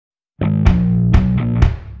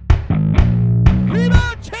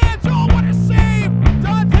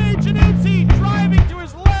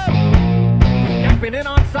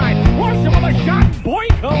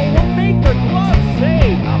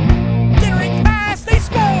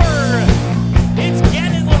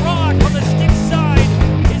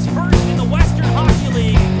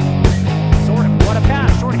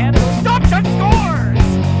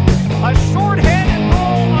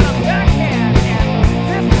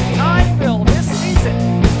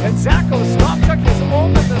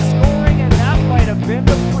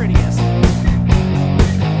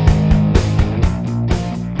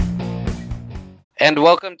And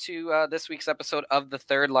welcome to this week's episode of the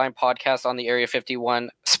Third Line podcast on the Area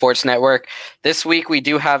 51 Sports Network. This week we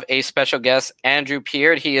do have a special guest, Andrew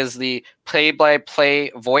Peard. He is the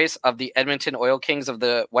play-by-play voice of the Edmonton Oil Kings of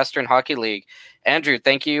the Western Hockey League. Andrew,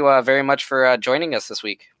 thank you very much for joining us this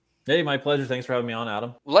week. Hey, my pleasure. Thanks for having me on,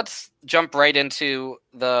 Adam. Let's jump right into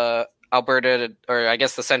the Alberta, or I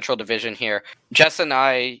guess the Central Division here. Jess and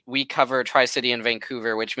I, we cover Tri-City and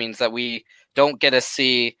Vancouver, which means that we don't get to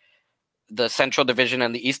see the Central Division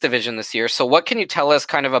and the East Division this year. So what can you tell us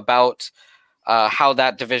kind of about how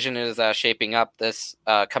that division is shaping up this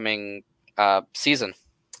coming season?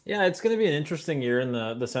 Yeah, it's going to be an interesting year in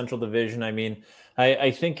the Central Division. I mean, I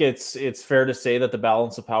think it's fair to say that the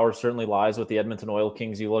balance of power certainly lies with the Edmonton Oil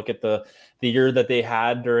Kings. You look at the year that they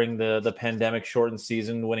had during the pandemic shortened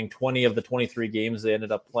season, winning 20 of the 23 games they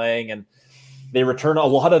ended up playing, and they return a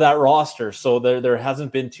lot of that roster. So there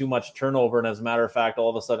hasn't been too much turnover. And as a matter of fact, all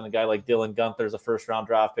of a sudden a guy like Dylan Gunther's a first-round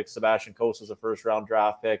draft pick, Sebastian Cosa's a first-round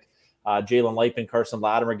draft pick, Jalen Lightman, Carson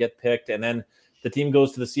Latimer get picked, and then the team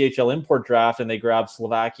goes to the CHL import draft and they grab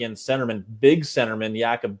Slovakian centerman, big centerman,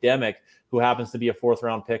 Jakub Demek, who happens to be a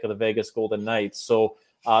fourth-round pick of the Vegas Golden Knights. So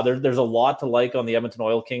there's a lot to like on the Edmonton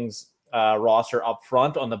Oil Kings roster up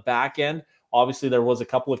front. On the back end, obviously, there was a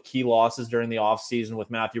couple of key losses during the offseason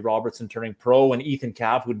with Matthew Robertson turning pro and Ethan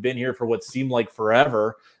Kapp, who'd been here for what seemed like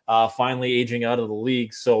forever, finally aging out of the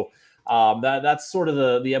league. So that's sort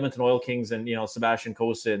of the Edmonton Oil Kings and, Sebastian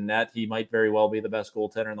Cosa in net. He might very well be the best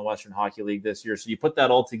goaltender in the Western Hockey League this year. So you put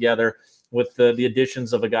that all together with the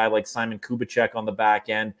additions of a guy like Simon Kubicek on the back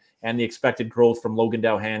end and the expected growth from Logan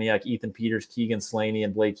Dowhaniak, Ethan Peters, Keegan Slaney,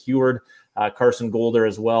 and Blake Heward, Carson Golder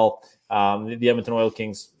as well. The Edmonton Oil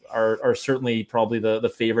Kings are certainly probably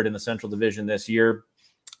the favorite in the Central Division this year.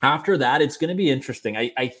 After that, it's going to be interesting.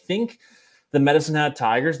 I think the Medicine Hat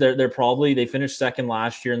Tigers, they finished second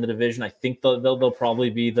last year in the division. I think they'll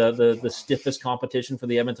probably be the stiffest competition for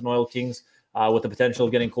the Edmonton Oil Kings, with the potential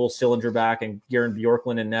of getting Cole Sillinger back and Garen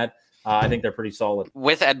Bjorklund in net. I think they're pretty solid.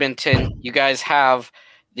 With Edmonton, you guys have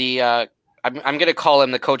the I'm going to call him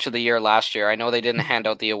the coach of the year last year. I know they didn't hand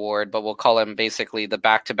out the award, but we'll call him basically the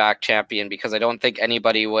back-to-back champion because I don't think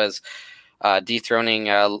anybody was dethroning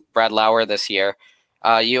Brad Lauer this year.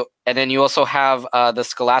 And then you also have the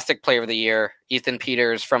Scholastic Player of the Year, Ethan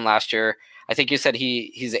Peters from last year. I think you said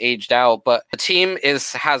he's aged out, but the team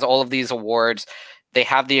has all of these awards. They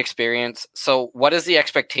have the experience. So what is the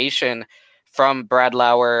expectation from Brad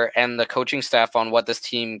Lauer and the coaching staff on what this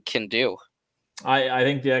team can do? I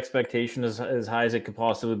think the expectation is as high as it could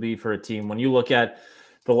possibly be for a team. When you look at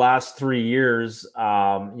the last 3 years, in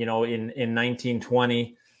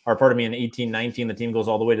 1920, or pardon me, in 18-19, the team goes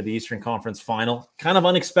all the way to the Eastern Conference Final. Kind of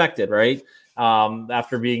unexpected, right?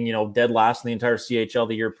 After being, dead last in the entire CHL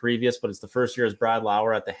the year previous, but it's the first year as Brad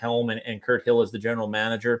Lauer at the helm and Kurt Hill as the general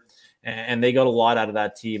manager. And they got a lot out of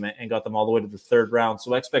that team and got them all the way to the third round.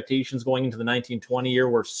 So expectations going into the 1920 year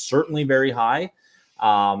were certainly very high.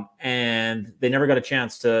 And they never got a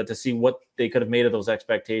chance to see what they could have made of those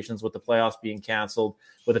expectations with the playoffs being canceled,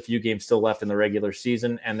 with a few games still left in the regular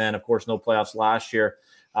season. And then, of course, no playoffs last year.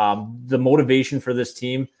 The motivation for this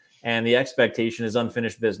team and the expectation is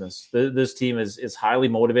unfinished business. This team is highly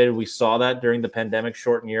motivated. We saw that during the pandemic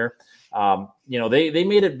shortened year. They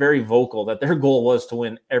made it very vocal that their goal was to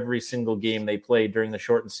win every single game they played during the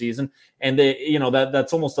shortened season. And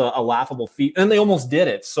that's almost a laughable feat. And they almost did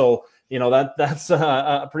it. So, that's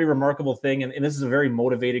a pretty remarkable thing. And this is a very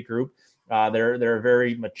motivated group. They're a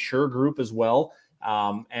very mature group as well.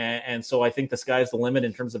 And so I think the sky's the limit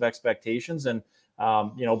in terms of expectations. And,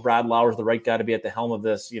 Brad Lauer's the right guy to be at the helm of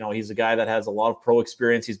this. He's a guy that has a lot of pro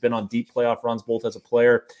experience. He's been on deep playoff runs, both as a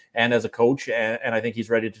player and as a coach. And I think he's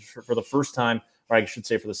ready to, for the first time, or I should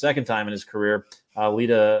say for the second time in his career,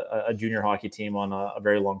 lead a junior hockey team on a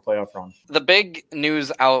very long playoff run. The big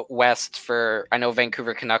news out west for, I know,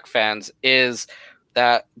 Vancouver Canuck fans is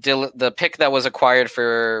that the pick that was acquired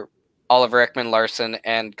for Oliver Ekman-Larsson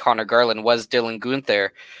and Connor Garland was Dylan Guenther.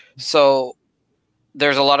 So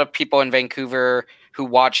there's a lot of people in Vancouver who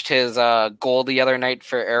watched his goal the other night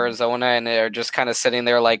for Arizona, and they're just kind of sitting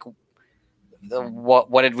there like,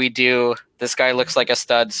 what did we do? This guy looks like a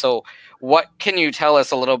stud. So what can you tell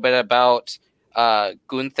us a little bit about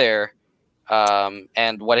Guenther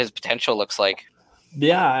and what his potential looks like?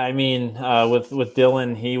 Yeah, I mean, with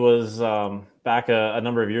Dylan, he was back a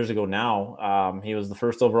number of years ago now. He was the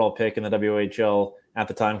first overall pick in the WHL at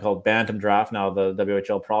the time called Bantam Draft, now the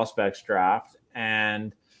WHL Prospects Draft.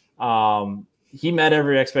 And he met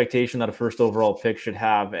every expectation that a first overall pick should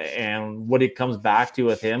have. And what it comes back to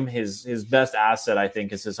with him, his best asset, I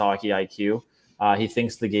think, is his hockey IQ. He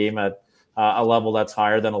thinks the game at a level that's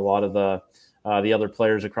higher than a lot of the the other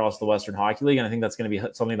players across the Western Hockey League. And I think that's going to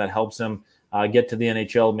be something that helps him get to the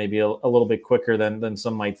NHL maybe a little bit quicker than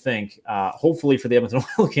some might think. Hopefully for the Edmonton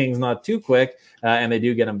Oil Kings, not too quick, and they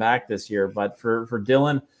do get him back this year. But for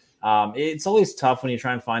Dylan, it's always tough when you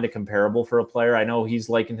try and find a comparable for a player. I know he's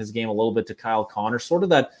likened his game a little bit to Kyle Connor, sort of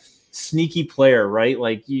that sneaky player, right?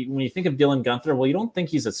 Like when you think of Dylan Guenther, well, you don't think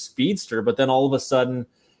he's a speedster, but then all of a sudden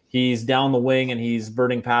he's down the wing and he's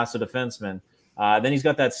birding past a defenseman. Then he's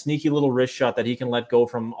got that sneaky little wrist shot that he can let go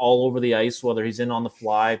from all over the ice, whether he's in on the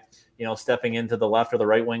fly, stepping into the left or the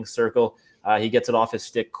right wing circle. He gets it off his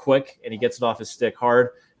stick quick and he gets it off his stick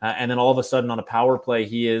hard. And then all of a sudden on a power play,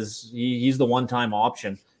 he's the one-time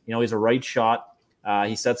option. He's a right shot.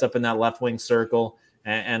 He sets up in that left wing circle.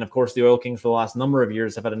 And of course, the Oil Kings for the last number of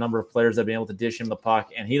years have had a number of players that have been able to dish him the puck,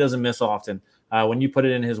 and he doesn't miss often when you put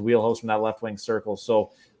it in his wheelhouse from that left wing circle. So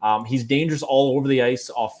he's dangerous all over the ice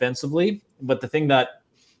offensively. But the thing that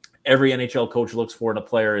every NHL coach looks for in a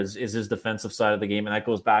player is his defensive side of the game, and that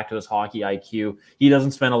goes back to his hockey IQ. He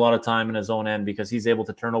doesn't spend a lot of time in his own end because he's able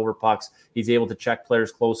to turn over pucks, he's able to check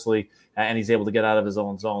players closely, and he's able to get out of his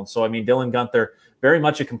own zone. So, I mean, Dylan Guenther, very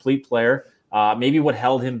much a complete player. Maybe what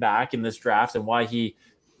held him back in this draft and why he,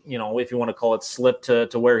 if you want to call it, slipped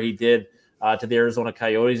to where he did to the Arizona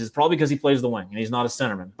Coyotes is probably because he plays the wing and he's not a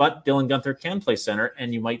centerman. But Dylan Guenther can play center,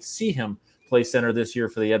 and you might see him play center this year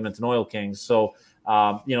for the Edmonton Oil Kings. So,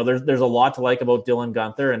 there's a lot to like about Dylan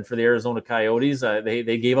Guenther, and for the Arizona Coyotes,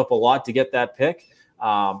 they gave up a lot to get that pick,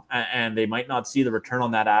 and they might not see the return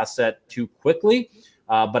on that asset too quickly.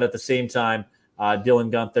 But at the same time,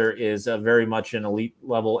 Dylan Guenther is very much an elite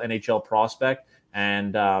level NHL prospect.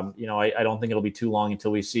 And, I don't think it'll be too long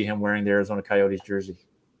until we see him wearing the Arizona Coyotes jersey.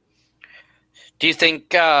 Do you think,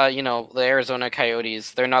 the Arizona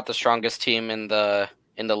Coyotes, they're not the strongest team in the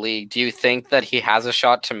league. Do you think that he has a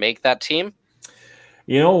shot to make that team?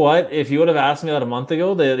 You know what? If you would have asked me that a month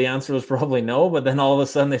ago, the answer was probably no. But then all of a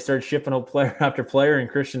sudden they start shipping out player after player, and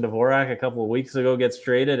Christian Dvorak a couple of weeks ago gets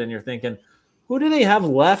traded, and you're thinking, who do they have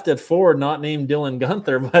left at forward not named Dylan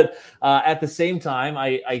Guenther? But at the same time,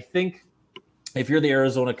 I think if you're the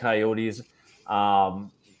Arizona Coyotes,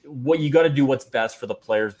 what you got to do what's best for the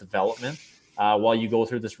player's development while you go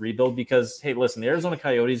through this rebuild. Because, hey, listen, the Arizona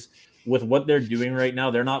Coyotes, with what they're doing right now,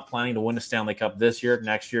 they're not planning to win a Stanley Cup this year,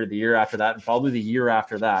 next year, the year after that, and probably the year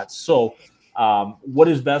after that. So what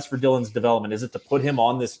is best for Dylan's development? Is it to put him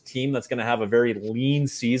on this team that's going to have a very lean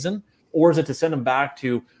season, or is it to send him back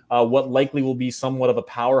to what likely will be somewhat of a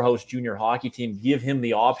powerhouse junior hockey team, give him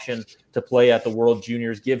the option to play at the World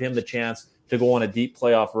Juniors, give him the chance to go on a deep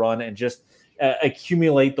playoff run and just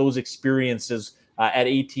accumulate those experiences at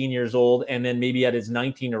 18 years old, and then maybe at his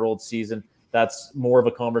 19-year-old season, that's more of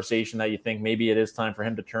a conversation that you think maybe it is time for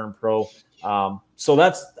him to turn pro. So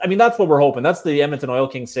that's what we're hoping. That's the Edmonton Oil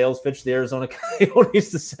Kings sales pitch to the Arizona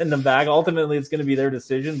Coyotes to send him back. Ultimately, it's going to be their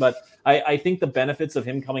decision, but I think the benefits of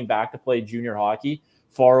him coming back to play junior hockey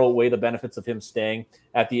far outweigh the benefits of him staying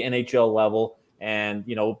at the NHL level and,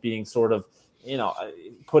 being sort of,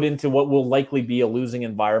 put into what will likely be a losing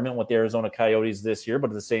environment with the Arizona Coyotes this year. But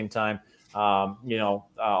at the same time,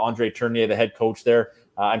 Andre Tournier, the head coach there,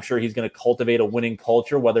 I'm sure he's going to cultivate a winning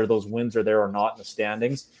culture, whether those wins are there or not in the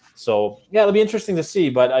standings. So, yeah, it'll be interesting to see.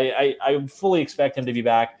 But I fully expect him to be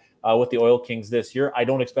back with the Oil Kings this year. I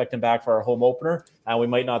don't expect him back for our home opener, and we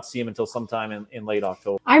might not see him until sometime in late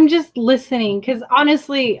October. I'm just listening because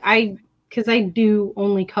honestly, I do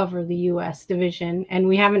only cover the U.S. division, and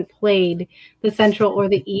we haven't played the Central or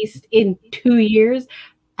the East in 2 years.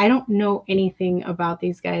 I don't know anything about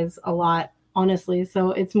these guys a lot, honestly.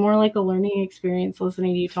 So it's more like a learning experience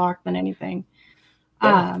listening to you talk than anything.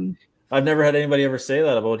 Yeah. I've never had anybody ever say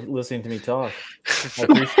that about listening to me talk. I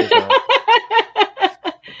appreciate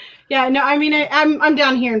that. Yeah, no, I mean, I'm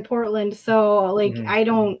down here in Portland, so like I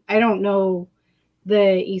don't know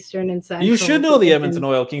the Eastern and Central. You should know the Edmonton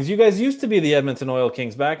Oil Kings. You guys used to be the Edmonton Oil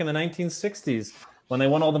Kings back in the 1960s. When they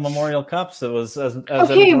won all the Memorial Cups, it was as okay, but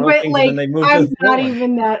Kings, like and then they moved I'm to not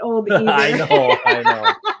even that old either.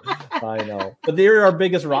 I know. But they're our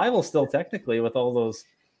biggest rival still, technically, with all those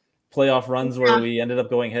playoff runs where we ended up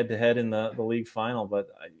going head to head in the league final. But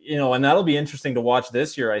and that'll be interesting to watch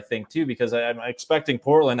this year, I think, too, because I'm expecting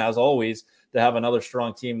Portland, as always, to have another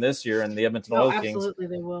strong team this year, and the Edmonton Oil Kings. Absolutely,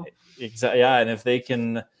 they will. Exactly. Yeah, and if they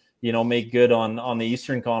can, make good on the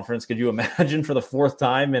Eastern Conference, could you imagine for the fourth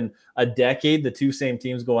time in a decade the two same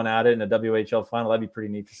teams going at it in a WHL final? That'd be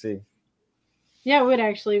pretty neat to see. Yeah, it would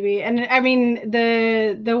actually be. And I mean,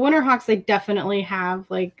 the Winterhawks, they definitely have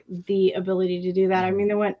like the ability to do that. I mean,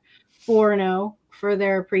 they went 4-0 for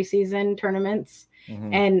their preseason tournaments,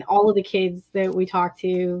 and all of the kids that we talked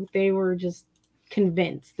to, they were just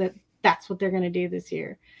convinced that that's what they're going to do this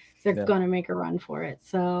year. They're going to make a run for it.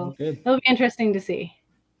 So it'll be interesting to see.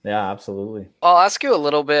 Yeah, absolutely. I'll ask you a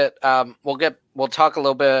little bit. We'll talk a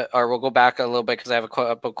little bit, or we'll go back a little bit because I have a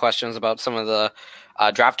couple questions about some of the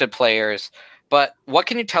drafted players. But what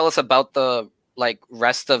can you tell us about the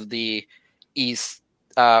rest of the East,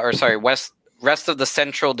 rest of the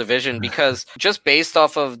Central Division? Because just based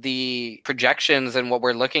off of the projections and what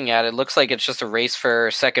we're looking at, it looks like it's just a race for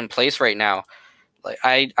second place right now. Like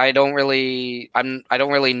I don't really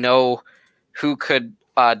know who could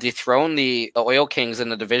dethrone the Oil Kings in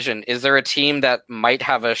the division. Is there a team that might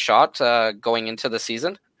have a shot going into the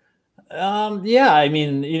season? Yeah, I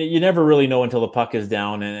mean, you never really know until the puck is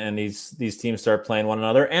down and these teams start playing one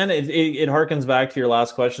another. And it harkens back to your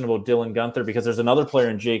last question about Dylan Guenther, because there's another player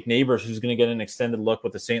in Jake Neighbors who's going to get an extended look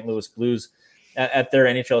with the St. Louis Blues at their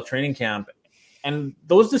NHL training camp. And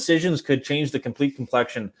those decisions could change the complete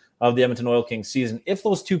complexion of the Edmonton Oil Kings season. If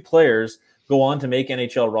those two players go on to make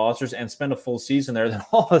NHL rosters and spend a full season there, then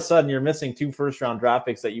all of a sudden you're missing 2 first-round draft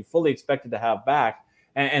picks that you fully expected to have back.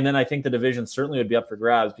 And then I think the division certainly would be up for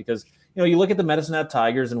grabs, because, you look at the Medicine Hat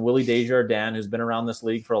Tigers and Willie Desjardins, who's been around this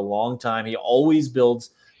league for a long time. He always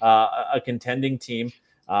builds a contending team.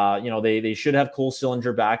 They should have Cole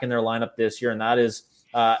Sillinger back in their lineup this year, and that is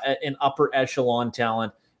an upper echelon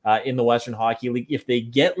talent in the Western Hockey League. If they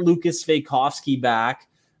get Lucas Svejkovsky back,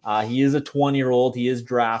 he is a 20-year-old. He is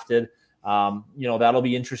drafted. That'll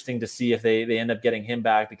be interesting to see if they end up getting him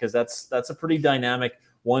back, because that's a pretty dynamic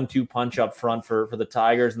 1-2 punch up front for the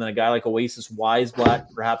Tigers. And then a guy like Oasis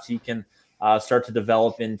Weisblatt, perhaps he can start to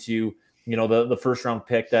develop into, the first round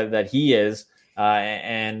pick that he is,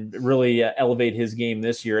 and really elevate his game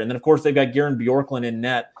this year. And then of course they've got Garen Bjorklund in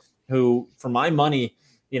net, who, for my money,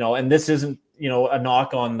 and this isn't, a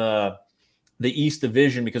knock on the East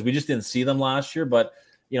Division, because we just didn't see them last year, but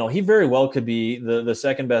he very well could be the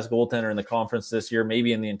second best goaltender in the conference this year,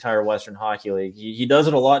 maybe in the entire Western Hockey League. He does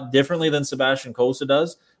it a lot differently than Sebastian Cossa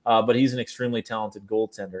does, but he's an extremely talented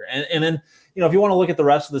goaltender. And then, if you want to look at the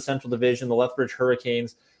rest of the Central Division, the Lethbridge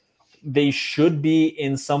Hurricanes, they should be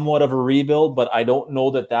in somewhat of a rebuild, but I don't know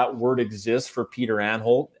that word exists for Peter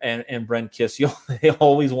Anholt and Brent Kissel. They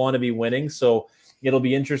always want to be winning, so it'll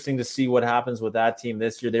be interesting to see what happens with that team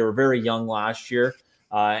this year. They were very young last year.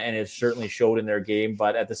 And it certainly showed in their game.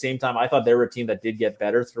 But at the same time, I thought they were a team that did get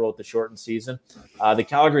better throughout the shortened season. The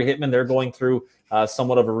Calgary Hitmen, they're going through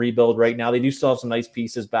somewhat of a rebuild right now. They do still have some nice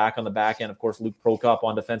pieces back on the back end. Of course, Luke Prokop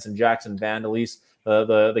on defense and Jackson Vandelise,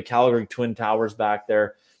 the Calgary Twin Towers back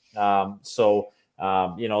there. There'll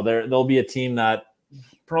be a team that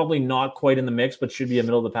probably not quite in the mix, but should be a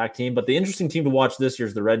middle-of-the-pack team. But the interesting team to watch this year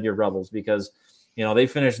is the Red Deer Rebels, because they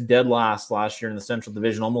finished dead last year in the Central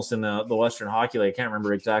Division, almost in the Western Hockey League. I can't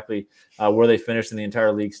remember exactly where they finished in the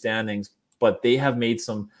entire league standings, but they have made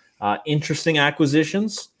some interesting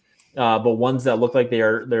acquisitions, but ones that look like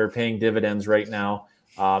they're paying dividends right now,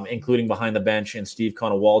 including behind the bench in Steve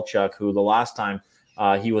Konowalchuk, who the last time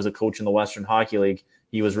he was a coach in the Western Hockey League,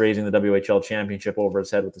 he was raising the WHL championship over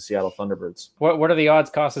his head with the Seattle Thunderbirds. What are the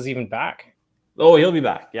odds Cossa's even back? Oh, he'll be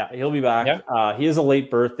back. Yeah, he'll be back. Yeah. He is a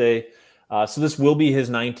late birthday. So this will be his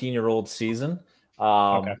 19-year-old season.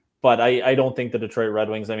 Okay. But I don't think the Detroit Red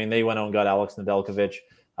Wings, they went out and got Alex Nedeljkovic.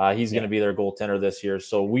 He's going to be their goaltender this year.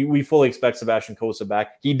 So we fully expect Sebastian Cossa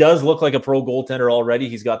back. He does look like a pro goaltender already.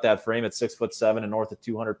 He's got that frame at 6'7" and north of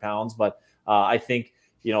 200 pounds. But I think,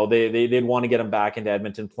 they'd want to get him back into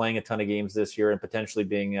Edmonton, playing a ton of games this year and potentially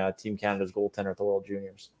being Team Canada's goaltender at the World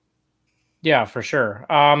Juniors. Yeah, for sure.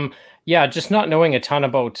 Just not knowing a ton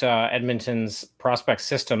about Edmonton's prospect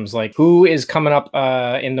systems, like who is coming up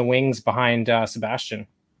in the wings behind Sebastian?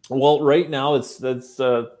 Well, right now that's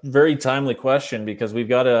a very timely question, because we've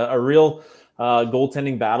got a real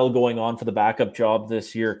goaltending battle going on for the backup job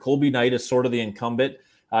this year. Colby Knight is sort of the incumbent.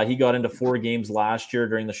 He got into 4 games last year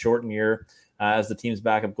during the shortened year as the team's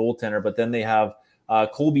backup goaltender, but then they have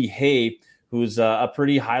Colby Hay, who's a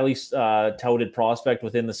pretty highly touted prospect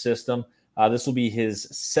within the system. This will be his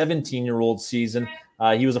 17-year-old season.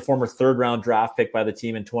 He was a former third-round draft pick by the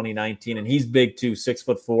team in 2019, and he's big too,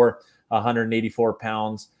 6'4", 184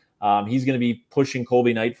 pounds. He's going to be pushing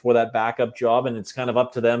Colby Knight for that backup job, and it's kind of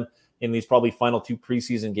up to them in these probably final 2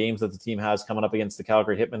 preseason games that the team has coming up against the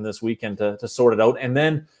Calgary Hitmen this weekend to sort it out. And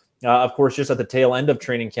then, of course, just at the tail end of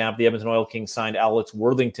training camp, the Edmonton Oil Kings signed Alex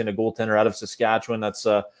Worthington, a goaltender out of Saskatchewan. That's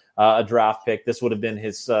a draft pick. This would have been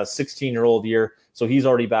his 16-year-old year. So he's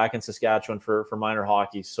already back in Saskatchewan for minor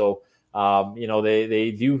hockey. So,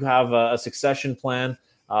 they do have a succession plan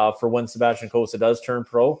for when Sebastian Cossa does turn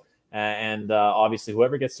pro. And obviously,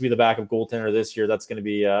 whoever gets to be the backup goaltender this year, that's going to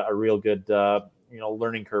be a real good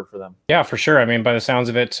learning curve for them. Yeah, for sure. I mean, by the sounds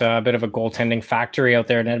of it, a bit of a goaltending factory out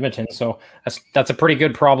there in Edmonton. So that's a pretty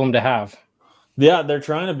good problem to have. Yeah, they're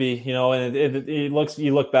trying to be, and it looks,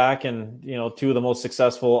 you look back and, two of the most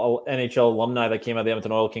successful NHL alumni that came out of the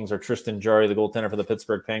Edmonton Oil Kings are Tristan Jarry, the goaltender for the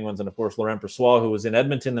Pittsburgh Penguins, and of course, Laurent Brossoit, who was in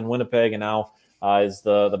Edmonton and Winnipeg, and now is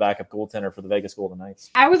the backup goaltender for the Vegas Golden Knights.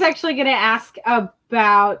 I was actually going to ask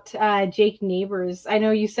about Jake Neighbors. I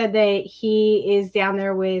know you said that he is down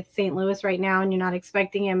there with St. Louis right now, and you're not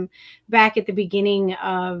expecting him back at the beginning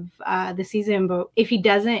of the season. But if he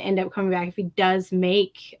doesn't end up coming back, if he does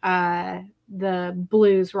make the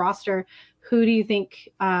Blues roster, who do you think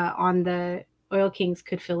on the Oil Kings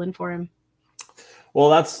could fill in for him? Well,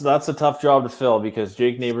 that's a tough job to fill because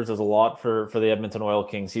Jake Neighbors does a lot for the Edmonton Oil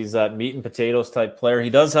Kings. He's that meat and potatoes type player. He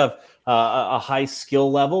does have a high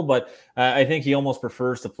skill level, but I think he almost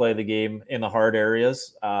prefers to play the game in the hard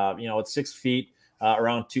areas. At 6 feet,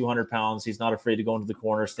 around 200 pounds, he's not afraid to go into the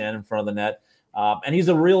corner, stand in front of the net. And he's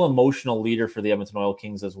a real emotional leader for the Edmonton Oil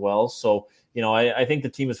Kings as well. So, I think the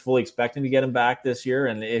team is fully expecting to get him back this year.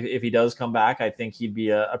 And if he does come back, I think he'd be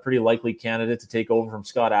a pretty likely candidate to take over from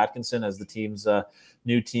Scott Atkinson as the team's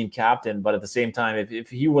new team captain. But at the same time, if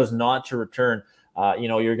he was not to return,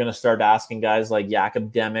 you're going to start asking guys like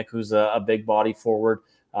Jakub Demek, who's a big body forward,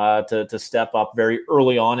 to step up very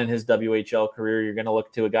early on in his WHL career. You're going to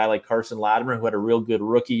look to a guy like Carson Latimer, who had a real good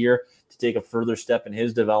rookie year, to take a further step in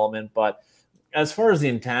his development. But as far as the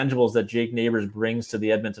intangibles that Jake Neighbors brings to the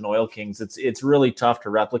Edmonton Oil Kings, it's really tough to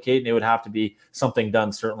replicate, and it would have to be something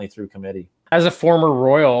done certainly through committee. As a former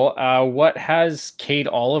Royal, what has Cade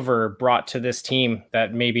Oliver brought to this team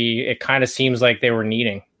that maybe it kind of seems like they were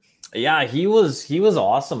needing? Yeah, he was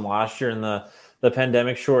awesome last year in the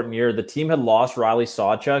pandemic shortened year. The team had lost Riley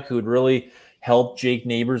Sawchuk, who had really helped Jake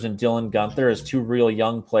Neighbors and Dylan Guenther as two real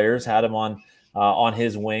young players, had him on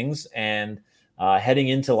his wings. And heading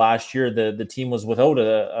into last year, the team was without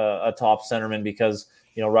a top centerman because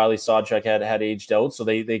Riley Sawchuk had aged out. So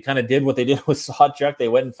they kind of did what they did with Sawchuk. They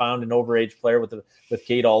went and found an overage player with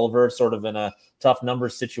Cade Oliver, sort of in a tough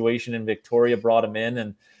numbers situation in Victoria, brought him in.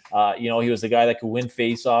 And, he was the guy that could win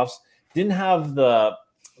faceoffs. Didn't have the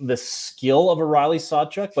skill of a Riley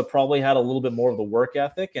Sawchuk, but probably had a little bit more of the work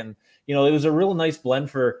ethic. And, it was a real nice blend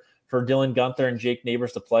for Dylan Guenther and Jake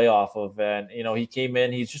Neighbors to play off of. And, he came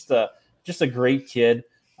in, he's just a great kid.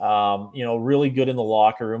 Really good in the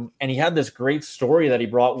locker room. And he had this great story that he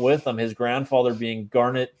brought with him, his grandfather being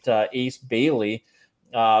Garnet Ace Bailey,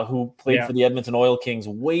 who played for the Edmonton Oil Kings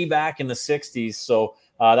way back in the 60s. So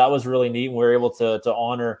that was really neat. And we were able to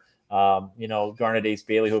honor, Garnet Ace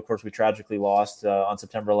Bailey, who, of course, we tragically lost on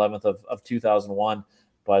September 11th of 2001.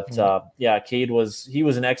 But, Cade was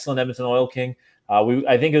an excellent Edmonton Oil King.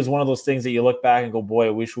 I think it was one of those things that you look back and go, boy, I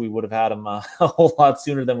wish we would have had him a whole lot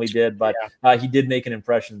sooner than we did. But he did make an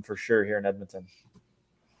impression for sure here in Edmonton.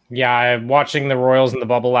 Yeah, watching the Royals in the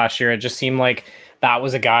bubble last year, it just seemed like that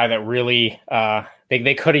was a guy that really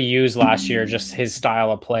they could have used last year, just his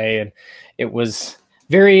style of play. And it was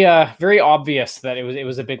very, very obvious that it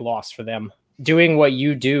was a big loss for them. Doing what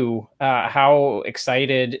you do, how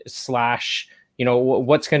excited /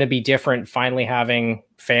 what's going to be different finally having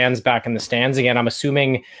fans back in the stands again? I'm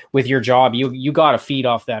assuming with your job, you got to feed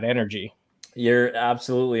off that energy. You're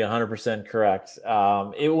absolutely 100% correct.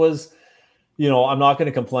 It was, I'm not going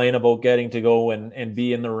to complain about getting to go and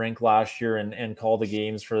be in the rink last year and call the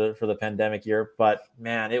games for the pandemic year, but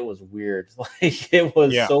man, it was weird. It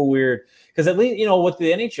was so weird because at least, with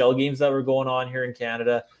the NHL games that were going on here in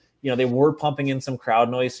Canada, they were pumping in some crowd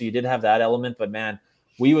noise. So you did have that element, but man,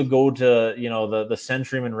 we would go to, the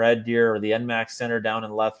Centrium in Red Deer or the NMAX Center down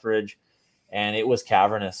in Lethbridge, and it was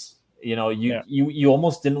cavernous. You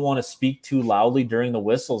almost didn't want to speak too loudly during the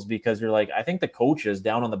whistles because you're like, I think the coaches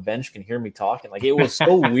down on the bench can hear me talking. Like, it was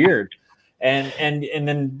so weird. And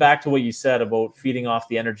then back to what you said about feeding off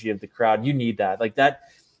the energy of the crowd. You need that. Like that,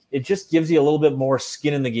 it just gives you a little bit more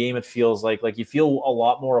skin in the game. It feels like you feel a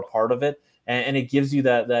lot more a part of it, and it gives you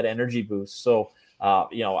that energy boost. So,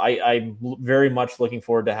 I'm very much looking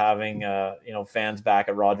forward to having, fans back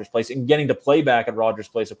at Rogers Place and getting to play back at Rogers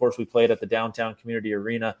Place. Of course, we played at the Downtown Community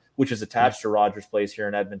Arena, which is attached to Rogers Place here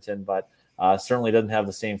in Edmonton, but certainly doesn't have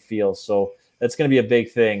the same feel. So that's going to be a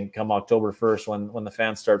big thing come October 1st when the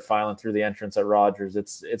fans start filing through the entrance at Rogers.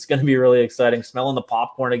 It's going to be really exciting, smelling the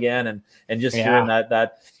popcorn again and just hearing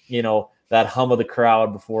that hum of the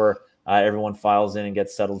crowd before everyone files in and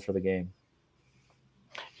gets settled for the game.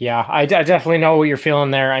 Yeah, I definitely know what you're feeling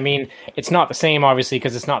there. I mean, it's not the same, obviously,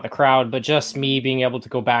 because it's not the crowd, but just me being able to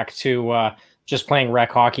go back to just playing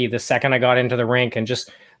rec hockey the second I got into the rink and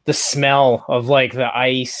just the smell of like the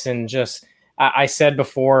ice and just I said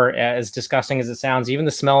before, as disgusting as it sounds, even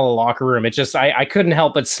the smell of the locker room, it just, I couldn't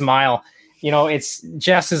help but smile. It's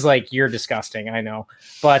Jess is like, you're disgusting, I know.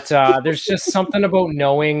 But there's just something about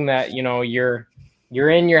knowing that, you're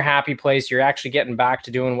in your happy place. You're actually getting back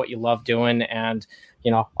to doing what you love doing. And,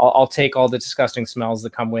 I'll take all the disgusting smells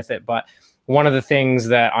that come with it. But one of the things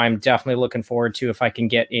that I'm definitely looking forward to if I can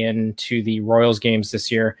get into the Royals games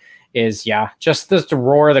this year is, just the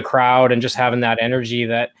roar of the crowd and just having that energy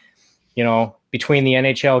that, between the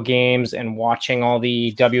NHL games and watching all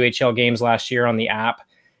the WHL games last year on the app,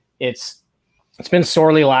 it's been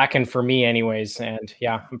sorely lacking for me anyways. And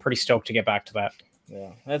I'm pretty stoked to get back to that.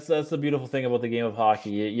 Yeah, that's the beautiful thing about the game of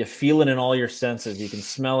hockey. You feel it in all your senses. You can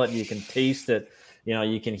smell it, you can taste it,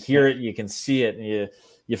 you can hear it, you can see it, and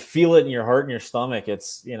you feel it in your heart and your stomach.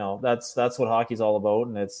 It's, that's what hockey's all about.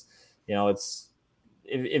 And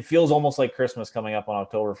it feels almost like Christmas coming up on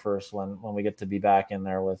October 1st when we get to be back in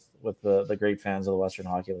there with the great fans of the Western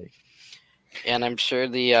Hockey League. And I'm sure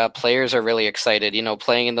the players are really excited,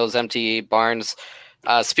 playing in those empty barns.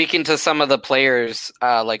 Speaking to some of the players,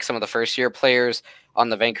 like some of the first-year players on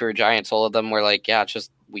the Vancouver Giants, all of them were like, it's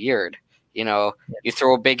just weird. You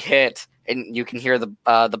throw a big hit and you can hear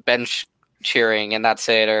the bench cheering and that's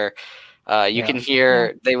it. Or you can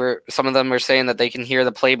hear some of them were saying that they can hear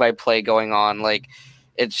the play-by-play going on. Like,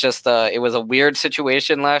 it's just it was a weird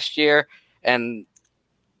situation last year. And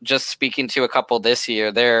just speaking to a couple this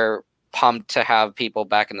year, they're pumped to have people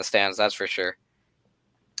back in the stands. That's for sure.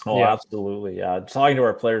 Oh, absolutely. Yeah. Talking to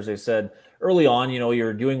our players, they said early on,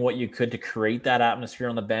 you're doing what you could to create that atmosphere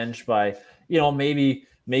on the bench by, maybe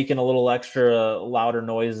making a little extra louder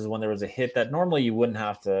noises when there was a hit that normally you wouldn't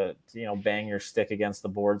have to, bang your stick against the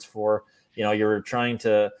boards for. You're trying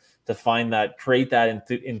to create that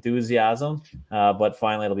enthusiasm, but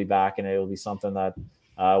finally it'll be back and it'll be something that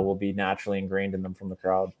will be naturally ingrained in them from the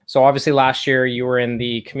crowd. So obviously last year you were in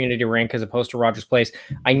the community rink as opposed to Rogers Place.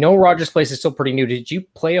 I know Rogers Place is still pretty new. Did you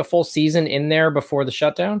play a full season in there before the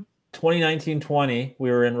shutdown? 2019-20,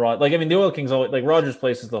 we were in the Oil Kings, Rogers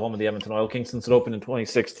Place is the home of the Edmonton Oil Kings since it opened in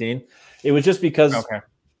 2016. It was just because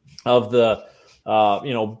of the,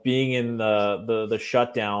 being in the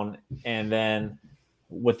shutdown, and then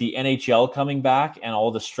with the NHL coming back and all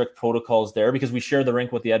the strict protocols there, because we share the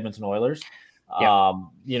rink with the Edmonton Oilers.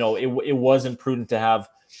 It wasn't prudent to have,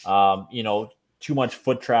 too much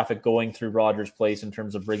foot traffic going through Rogers Place in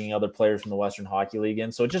terms of bringing other players from the Western Hockey League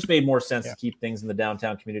in. So it just made more sense to keep things in the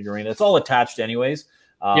downtown community arena. It's all attached anyways.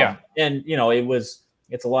 And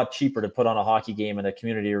it's a lot cheaper to put on a hockey game in a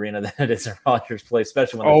community arena than it is in Rogers Place,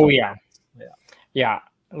 especially when a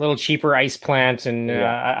little cheaper ice plant. And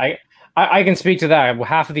I can speak to that.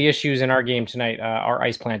 Half of the issues in our game tonight, our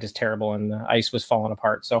ice plant is terrible and the ice was falling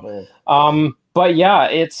apart. So, but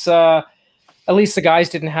it's, at least the guys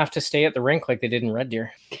didn't have to stay at the rink like they did in Red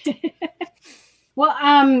Deer.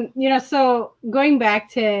 Well, so going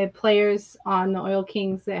back to players on the Oil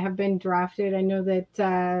Kings that have been drafted, I know that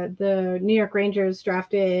the New York Rangers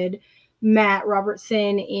drafted Matt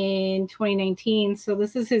Robertson in 2019. So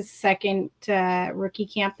this is his second rookie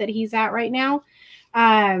camp that he's at right now.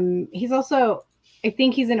 He's also, I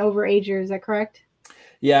think he's an overager. Is that correct?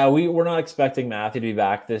 Yeah, we're not expecting Matthew to be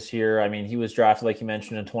back this year. I mean, he was drafted, like you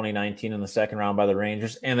mentioned, in 2019 in the second round by the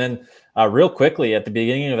Rangers. And then real quickly at the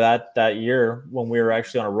beginning of that year, when we were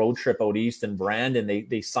actually on a road trip out east in Brandon,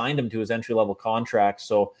 they signed him to his entry-level contract.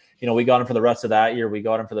 So, we got him for the rest of that year. We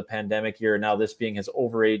got him for the pandemic year. Now this being his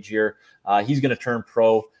overage year, he's going to turn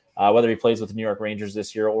pro, whether he plays with the New York Rangers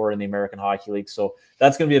this year or in the American Hockey League. So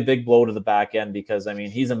that's going to be a big blow to the back end because,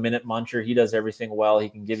 he's a minute muncher. He does everything well. He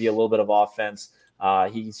can give you a little bit of offense.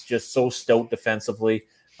 He's just so stout defensively.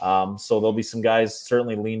 So there'll be some guys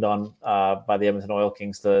certainly leaned on by the Edmonton Oil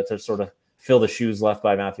Kings to sort of fill the shoes left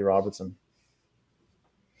by Matthew Robertson.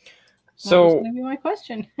 So that was going to be my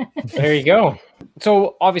question. There you go.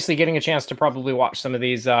 So obviously getting a chance to probably watch some of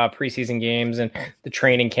these preseason games and the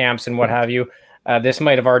training camps and what have you. This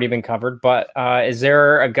might have already been covered, but is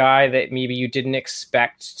there a guy that maybe you didn't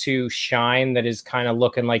expect to shine that is kind of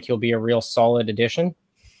looking like he'll be a real solid addition?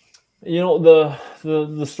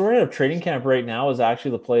 The story of training camp right now is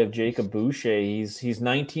actually the play of Jacob Boucher. He's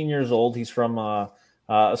 19 years old. He's from a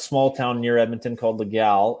small town near Edmonton called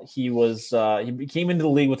Legal. He came into the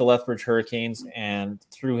league with the Lethbridge Hurricanes, and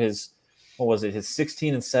through his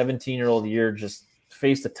 16 and 17-year-old year, just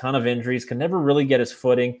faced a ton of injuries. Could never really get his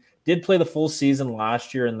footing. Did play the full season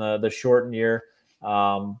last year in the shortened year,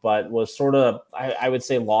 but was sort of I would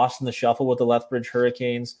say lost in the shuffle with the Lethbridge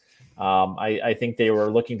Hurricanes. I think they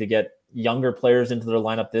were looking to get younger players into their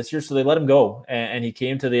lineup this year, so they let him go. And he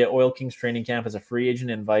came to the Oil Kings training camp as a free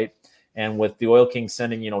agent invite. And with the Oil Kings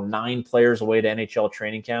sending, 9 players away to NHL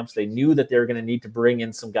training camps, they knew that they were going to need to bring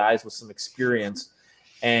in some guys with some experience.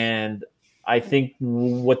 And I think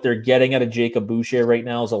what they're getting out of Jacob Boucher right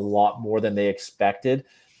now is a lot more than they expected.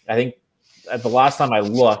 I think at the last time I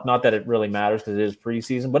looked, not that it really matters because it is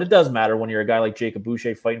preseason, but it does matter when you're a guy like Jacob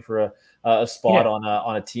Boucher fighting for a spot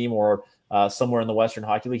on a team or somewhere in the Western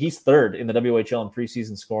Hockey League. He's 3rd in the WHL in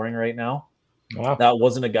preseason scoring right now. Wow. That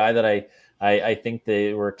wasn't a guy that I think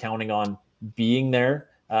they were counting on being there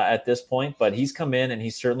at this point, but he's come in and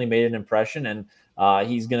he's certainly made an impression, and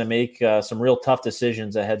he's going to make some real tough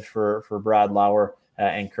decisions ahead for Brad Lauer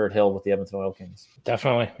and Kurt Hill with the Edmonton Oil Kings.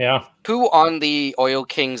 Definitely, yeah. Who on the Oil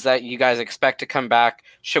Kings that you guys expect to come back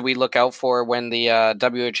should we look out for when the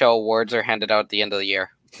WHL awards are handed out at the end of the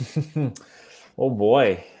year? Oh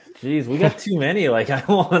boy. Jeez, we got too many. Like, I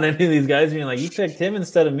don't want any of these guys being like, you picked him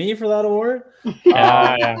instead of me for that award.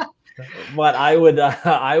 Yeah. But I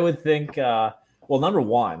would think, well, number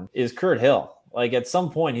one is Kurt Hill. Like, at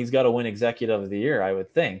some point, he's got to win Executive of the Year, I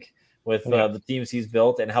would think, with the teams he's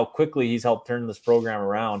built and how quickly he's helped turn this program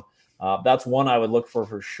around. That's one I would look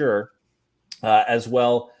for sure. As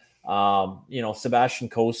well, Sebastian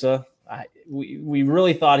Cossa. We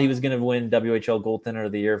really thought he was going to win WHL Goaltender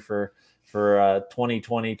of the Year for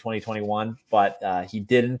 2020, 2021, but he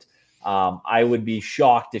didn't. I would be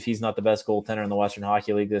shocked if he's not the best goaltender in the Western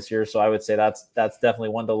Hockey League this year. So I would say that's definitely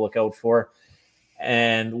one to look out for.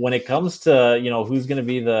 And when it comes to, who's going to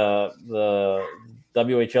be the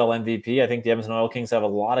WHL MVP, I think the Edmonton Oil Kings have a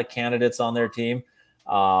lot of candidates on their team.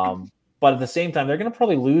 But at the same time, they're going to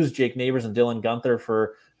probably lose Jake Neighbors and Dylan Gunther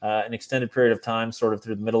for an extended period of time, sort of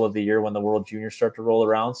through the middle of the year when the World Juniors start to roll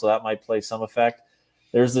around. So that might play some effect.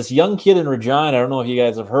 There's this young kid in Regina. I don't know if you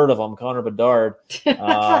guys have heard of him, Connor Bedard.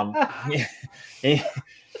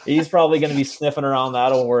 He's probably going to be sniffing around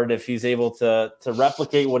that award if he's able to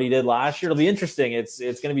replicate what he did last year. It'll be interesting. It's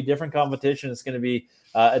going to be different competition. It's going to be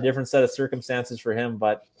a different set of circumstances for him.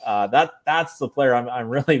 But that's the player I'm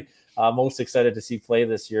really most excited to see play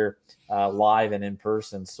this year live and in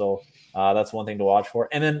person. So that's one thing to watch for.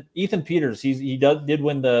 And then Ethan Peters, he did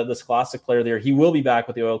win this Classic Player of the Year. He will be back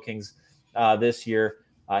with the Oil Kings this year.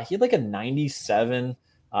 He had like a 97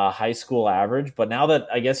 high school average, but now that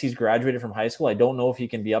I guess he's graduated from high school, I don't know if he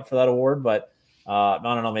can be up for that award, but I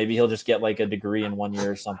don't know. Maybe he'll just get like a degree in 1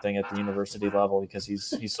 year or something at the university level because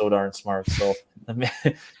he's so darn smart. So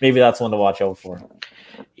maybe that's one to watch out for.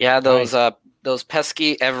 Yeah, those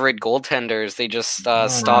pesky Everett goaltenders, they just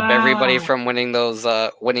stop everybody from winning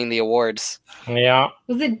the awards. Yeah.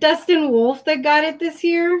 Was it Dustin Wolf that got it this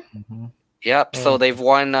year? Mm-hmm. Yep. So they've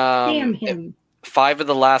won Damn him. 5 of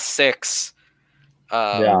the last 6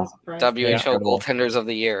 WHL Incredible. goaltenders of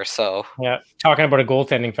the year. So talking about a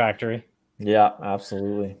goaltending factory. Yeah,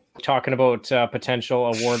 absolutely. Talking about potential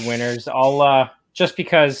award winners. I'll just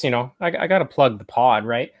because I got to plug the pod,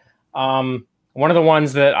 right? One of the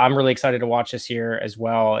ones that I'm really excited to watch this year as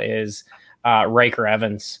well is Riker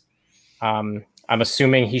Evans. I'm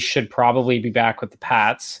assuming he should probably be back with the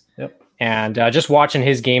Pats. Yep. And just watching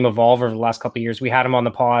his game evolve over the last couple of years, we had him on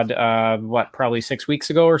the pod, probably 6 weeks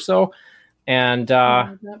ago or so. And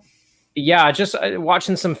just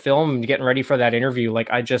watching some film, getting ready for that interview.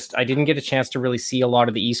 Like I didn't get a chance to really see a lot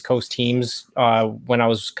of the East Coast teams when I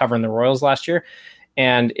was covering the Royals last year.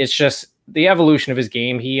 And it's just the evolution of his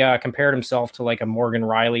game. He compared himself to like a Morgan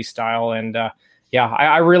Riley style. And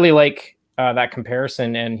I really like that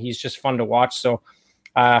comparison, and he's just fun to watch. So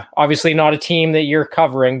obviously not a team that you're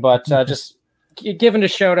covering, but just giving a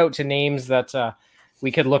shout out to names that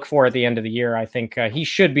we could look for at the end of the year. I think he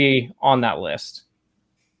should be on that list.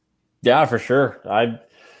 Yeah, for sure. That's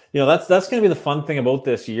going to be the fun thing about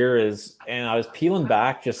this year is, and I was peeling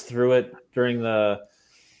back just through it during through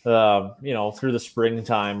the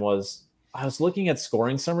springtime, was I was looking at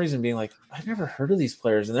scoring summaries and being like, I've never heard of these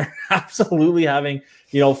players, and they're absolutely having,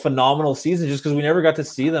 phenomenal seasons just because we never got to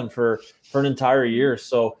see them for an entire year.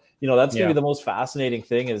 So, that's going to be the most fascinating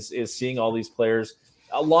thing is seeing all these players,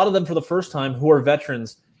 a lot of them for the first time who are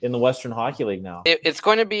veterans in the Western Hockey League now. It's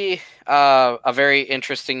going to be a very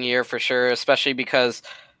interesting year for sure, especially because,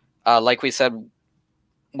 like we said,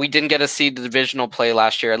 we didn't get to see the divisional play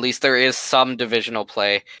last year. At least there is some divisional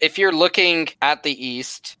play. If you're looking at the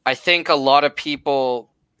East, I think a lot of people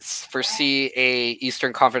foresee a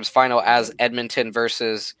Eastern Conference final as Edmonton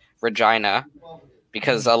versus Regina,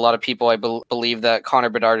 because a lot of people, I believe that Connor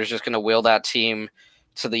Bedard is just going to wheel that team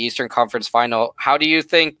to the Eastern Conference final. How do you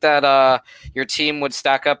think that your team would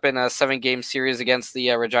stack up in a 7-game series against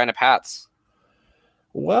the Regina Pats?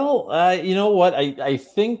 Well, you know what? I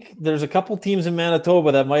think there's a couple teams in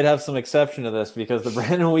Manitoba that might have some exception to this because the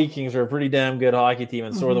Brandon Wheat Kings are a pretty damn good hockey team,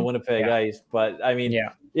 and so are the Winnipeg Yeah. Ice. But I mean, Yeah.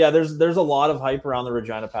 yeah, there's a lot of hype around the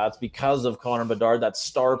Regina Pats because of Connor Bedard, that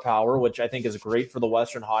star power, which I think is great for the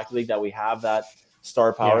Western Hockey League that we have that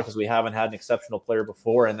star power because we haven't had an exceptional player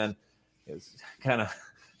before. And then it's kind of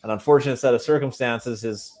an unfortunate set of circumstances.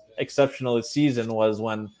 His exceptional season was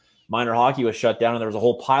when minor hockey was shut down and there was a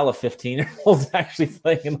whole pile of 15-year-olds actually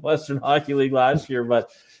playing in the Western Hockey League last year.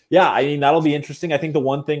 But yeah, I mean, that'll be interesting. I think the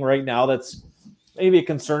one thing right now that's maybe a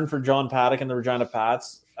concern for John Paddock and the Regina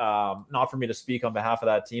Pats, not for me to speak on behalf of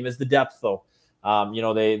that team, is the depth though.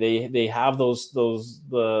 They have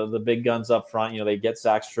the big guns up front. They get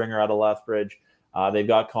Zach Stringer out of Lethbridge. They've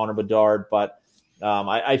got Connor Bedard, but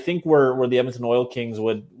I think where the Edmonton Oil Kings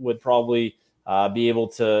would probably be able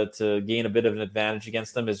to gain a bit of an advantage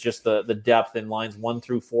against them is just the depth in lines 1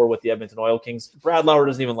 through 4 with the Edmonton Oil Kings. Brad Lauer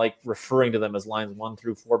doesn't even like referring to them as lines 1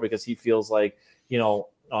 through 4 because he feels like,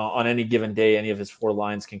 on any given day, any of his 4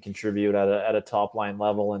 lines can contribute at a top line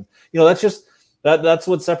level. And, that's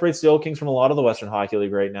what separates the Oil Kings from a lot of the Western Hockey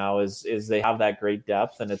League right now is they have that great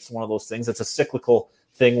depth. And it's one of those things. It's a cyclical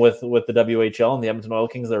thing with the WHL and the Edmonton Oil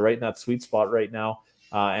Kings. They're right in that sweet spot right now.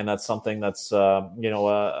 And that's something that's, a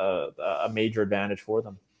major advantage for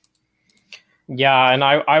them. Yeah, and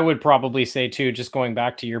I would probably say, too, just going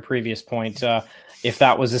back to your previous point, if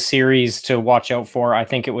that was a series to watch out for, I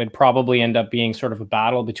think it would probably end up being sort of a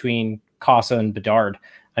battle between Casa and Bedard.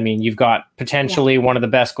 I mean, you've got potentially one of the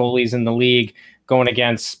best goalies in the league going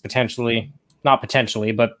against not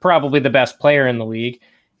potentially, but probably the best player in the league.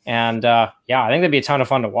 And I think that'd be a ton of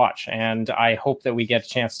fun to watch. And I hope that we get a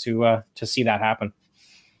chance to see that happen.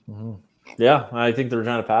 Mm-hmm. Yeah, I think the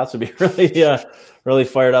Regina Pats would be really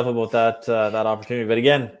fired up about that opportunity. But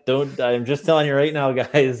again, I'm just telling you right now,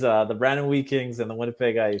 guys, the Brandon Wheat Kings and the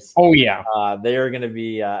Winnipeg Ice. Oh yeah, they are going to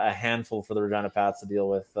be a handful for the Regina Pats to deal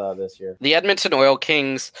with this year. The Edmonton Oil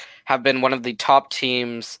Kings have been one of the top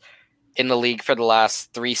teams in the league for the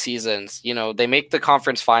last 3 seasons. They make the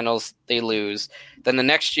conference finals, they lose. Then the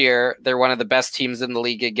next year, they're one of the best teams in the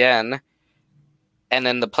league again. And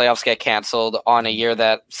then the playoffs get canceled on a year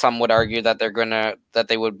that some would argue that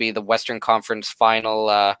they would be the Western Conference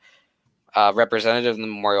final representative in the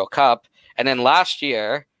Memorial Cup. And then last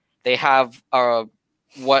year they have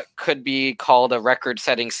what could be called a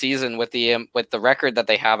record-setting season with the record that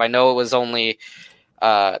they have. I know it was only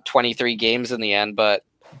 23 games in the end, but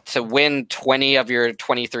to win 20 of your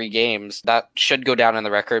 23 games, that should go down in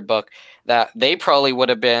the record book. That they probably would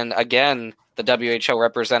have been again the WHL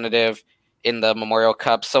representative in the Memorial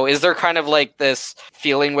Cup. So is there kind of like this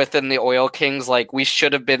feeling within the Oil Kings, like we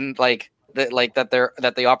should have been that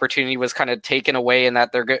the opportunity was kind of taken away, and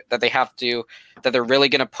that they're really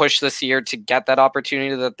going to push this year to get that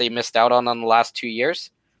opportunity that they missed out on the last 2 years?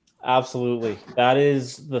 Absolutely. That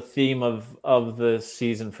is the theme of the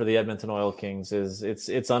season for the Edmonton Oil Kings is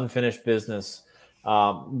it's unfinished business.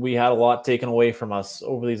 We had a lot taken away from us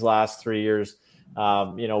over these last 3 years.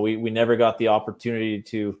 We never got the opportunity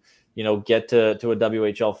to get to a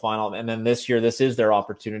WHL final. And then this year, this is their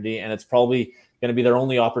opportunity. And it's probably going to be their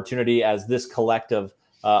only opportunity as this collective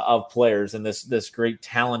of players and this great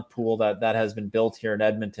talent pool that has been built here in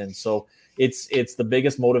Edmonton. So it's the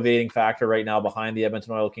biggest motivating factor right now behind the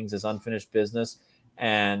Edmonton Oil Kings is unfinished business.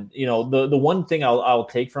 And, the one thing I'll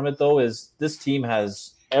take from it, though, is this team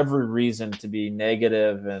has every reason to be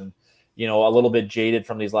negative and, a little bit jaded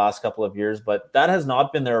from these last couple of years, but that has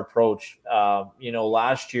not been their approach.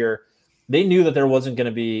 Last year they knew that there wasn't going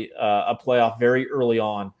to be a playoff very early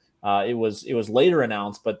on. It was later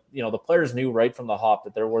announced, but the players knew right from the hop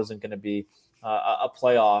that there wasn't going to be a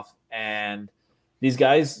playoff. And these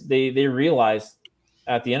guys, they realized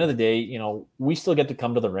at the end of the day, we still get to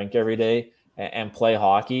come to the rink every day and play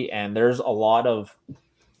hockey. And there's a lot of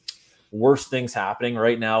worse things happening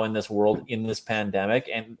right now in this world, in this pandemic.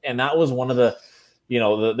 And that was one of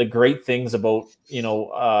the great things about,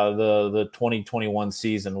 the 2021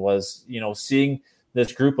 season was, seeing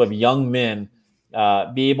this group of young men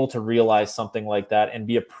be able to realize something like that and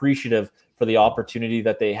be appreciative for the opportunity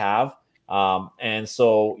that they have. And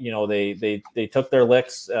so, they took their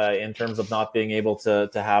licks in terms of not being able to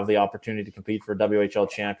have the opportunity to compete for a WHL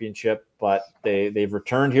championship, but they've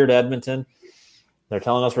returned here to Edmonton. They're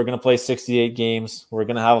telling us we're going to play 68 games, we're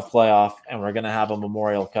going to have a playoff, and we're going to have a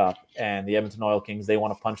Memorial Cup. And the Edmonton Oil Kings, they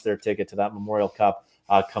want to punch their ticket to that Memorial Cup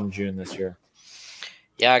come June this year.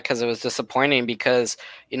 Yeah, because it was disappointing because,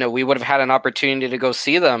 we would have had an opportunity to go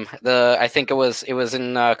see them. I think it was in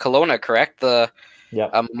Kelowna, correct? The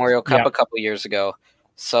Memorial Cup a couple years ago.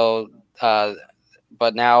 So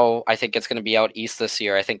but now I think it's going to be out east this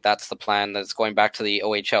year. I think that's the plan. That's going back to the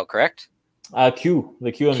OHL, correct? The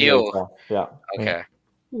QMJHL. Yeah. Okay.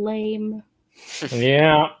 Lame.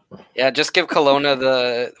 Yeah. Yeah, just give Kelowna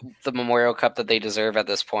the Memorial Cup that they deserve at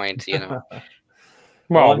this point, you know.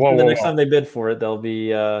 Well, the next time they bid for it, they'll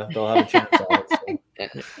have a chance at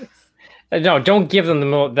it. So. No, don't give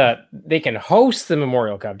them they can host the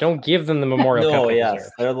Memorial Cup. Don't give them the Memorial Cup. No, yes,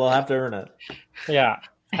 they'll have to earn it. Yeah.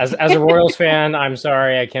 As a Royals fan, I'm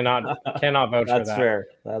sorry, I cannot vouch for that.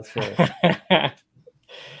 That's fair.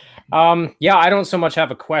 Yeah, I don't so much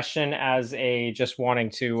have a question as a just wanting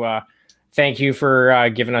to thank you for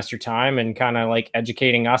giving us your time and kind of like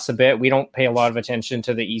educating us a bit. We don't pay a lot of attention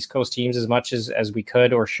to the East Coast teams as much as we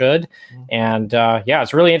could or should. And yeah,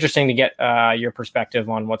 it's really interesting to get your perspective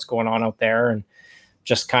on what's going on out there and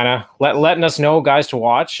just kind of letting us know guys to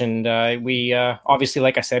watch. And we obviously,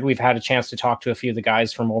 like I said, we've had a chance to talk to a few of the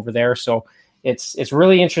guys from over there. So it's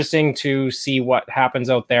really interesting to see what happens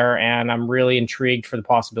out there. And I'm really intrigued for the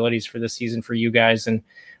possibilities for this season for you guys. And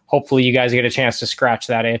hopefully you guys get a chance to scratch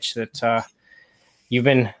that itch that you've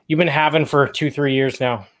been having for 2-3 years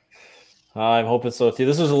now. I'm hoping so too.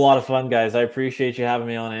 This was a lot of fun, guys. I appreciate you having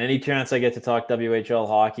me on. And any chance I get to talk WHL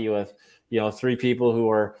hockey with, three people who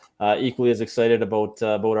are equally as excited about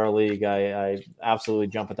our league, I absolutely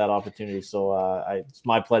jump at that opportunity. So it's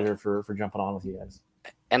my pleasure for jumping on with you guys.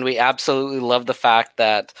 And we absolutely love the fact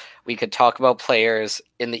that we could talk about players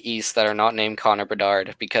in the East that are not named Connor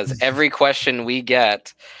Bedard, because every question we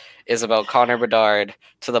get is about Connor Bedard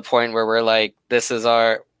to the point where we're like,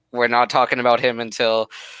 we're not talking about him until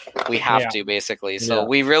we have to, basically. So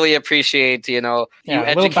we really appreciate, you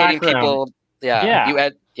educating people.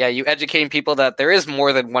 You educating people that there is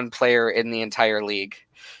more than one player in the entire league.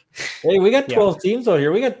 Hey, we got 12 teams out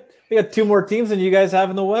here. We got 2 more teams than you guys have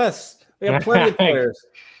in the West. We got plenty of players.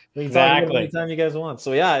 We can talk about anytime you guys want.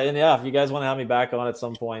 So if you guys want to have me back on at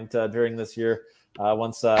some point during this year,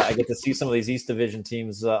 once I get to see some of these East Division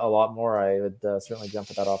teams a lot more, I would certainly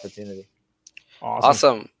jump at that opportunity.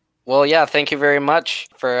 Awesome. Well, thank you very much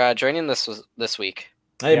for joining this week.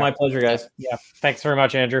 Hey, my pleasure, guys. Yeah, thanks very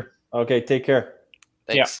much, Andrew. Okay, take care.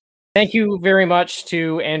 Thanks. Yeah. Thank you very much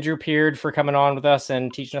to Andrew Peard for coming on with us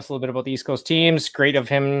and teaching us a little bit about the East Coast teams. Great of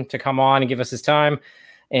him to come on and give us his time.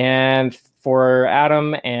 And for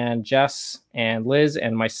Adam and Jess and Liz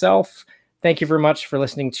and myself, thank you very much for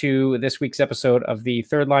listening to this week's episode of the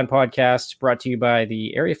Third Line Podcast, brought to you by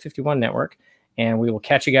the Area 51 Network. And we will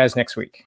catch you guys next week.